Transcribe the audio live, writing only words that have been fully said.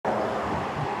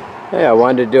Hey, I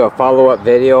wanted to do a follow-up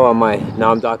video on my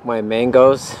Nam Doc Mai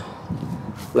mangoes.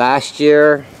 Last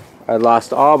year, I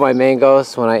lost all my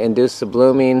mangoes when I induced the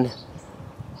blooming.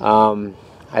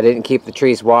 I didn't keep the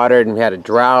trees watered and we had a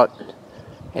drought.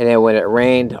 And then when it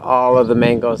rained, all of the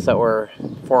mangoes that were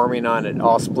forming on it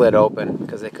all split open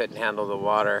because they couldn't handle the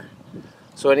water.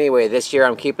 So anyway, this year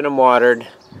I'm keeping them watered.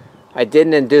 I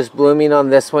didn't induce blooming on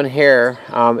this one here.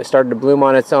 It started to bloom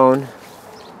on its own.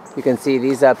 You can see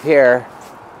these up here.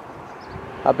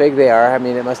 How big they are. I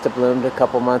mean, it must have bloomed a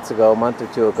couple months ago, a month or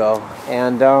two ago.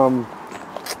 And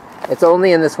it's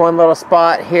only in this one little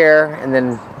spot here, and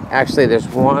then actually there's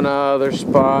one other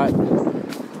spot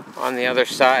on the other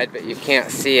side, but you can't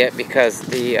see it because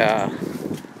the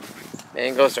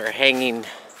mangoes are hanging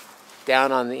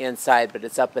down on the inside, but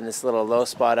it's up in this little low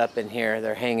spot up in here.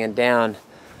 They're hanging down.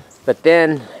 But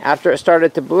then, after it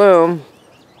started to bloom,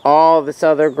 all this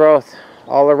other growth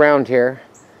all around here,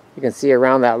 you can see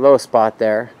around that low spot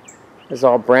there, is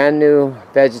all brand new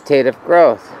vegetative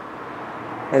growth.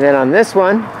 And then on this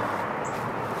one,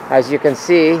 as you can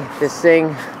see, this thing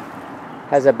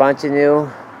has a bunch of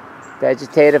new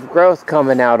vegetative growth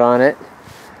coming out on it.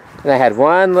 And I had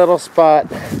one little spot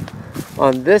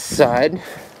on this side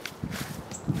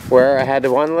where I had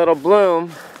one little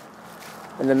bloom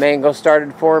and the mango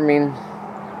started forming.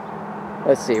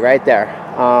 Let's see, right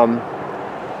there.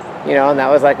 You know, and that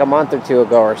was like a month or two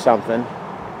ago or something.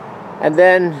 And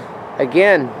then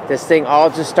again, this thing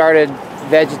all just started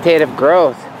vegetative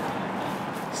growth.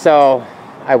 So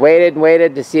I waited and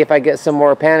waited to see if I get some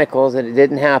more panicles, and it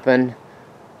didn't happen.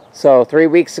 So 3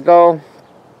 weeks ago,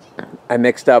 I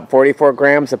mixed up 44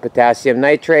 grams of potassium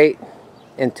nitrate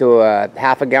into a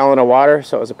half a gallon of water,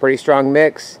 so it was a pretty strong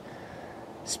mix.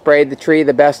 Sprayed the tree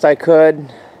the best I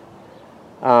could.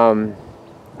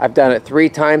 I've done it 3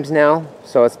 times now,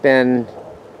 so it's been,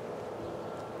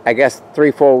 I guess,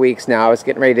 3 full weeks now. I was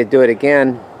getting ready to do it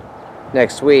again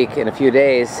next week in a few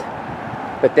days.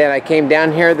 But then I came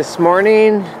down here this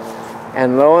morning,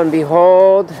 and lo and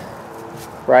behold,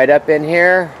 right up in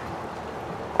here,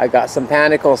 I got some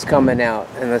panicles coming out.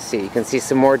 And let's see, you can see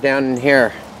some more down in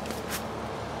here.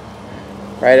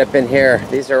 Right up in here.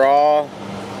 These are all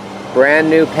brand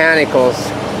new panicles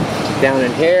down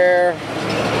in here.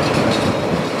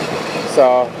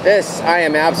 So this, I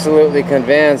am absolutely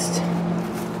convinced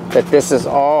that this is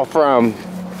all from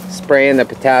spraying the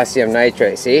potassium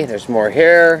nitrate. See, there's more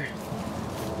here.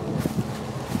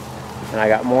 And I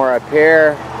got more up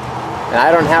here. And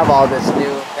I don't have all this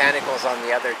new panicles on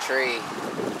the other tree.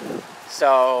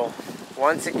 So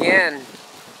once again,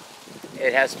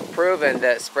 it has proven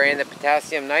that spraying the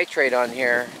potassium nitrate on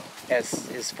here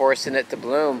is forcing it to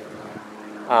bloom.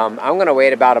 I'm going to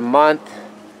wait about a month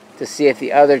to see if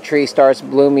the other tree starts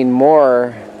blooming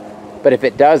more. But if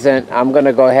it doesn't, I'm going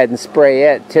to go ahead and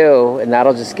spray it too, and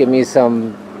that'll just give me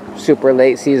some super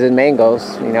late season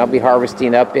mangoes. You know, I'll be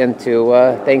harvesting up into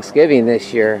Thanksgiving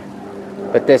this year.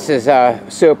 But this is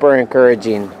super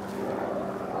encouraging.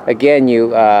 Again,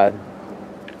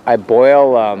 I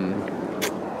boil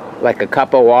like a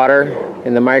cup of water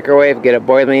in the microwave, get it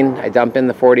boiling. I dump in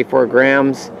the 44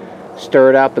 grams, stir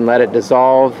it up and let it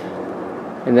dissolve.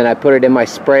 And then I put it in my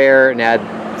sprayer and add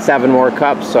 7 more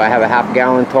cups, so I have a half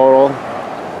gallon total.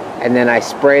 And then I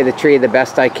spray the tree the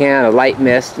best I can, a light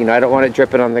mist. You know, I don't want it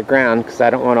dripping on the ground because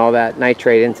I don't want all that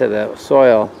nitrate into the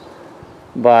soil.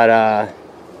 But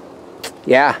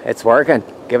yeah, it's working.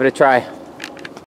 Give it a try.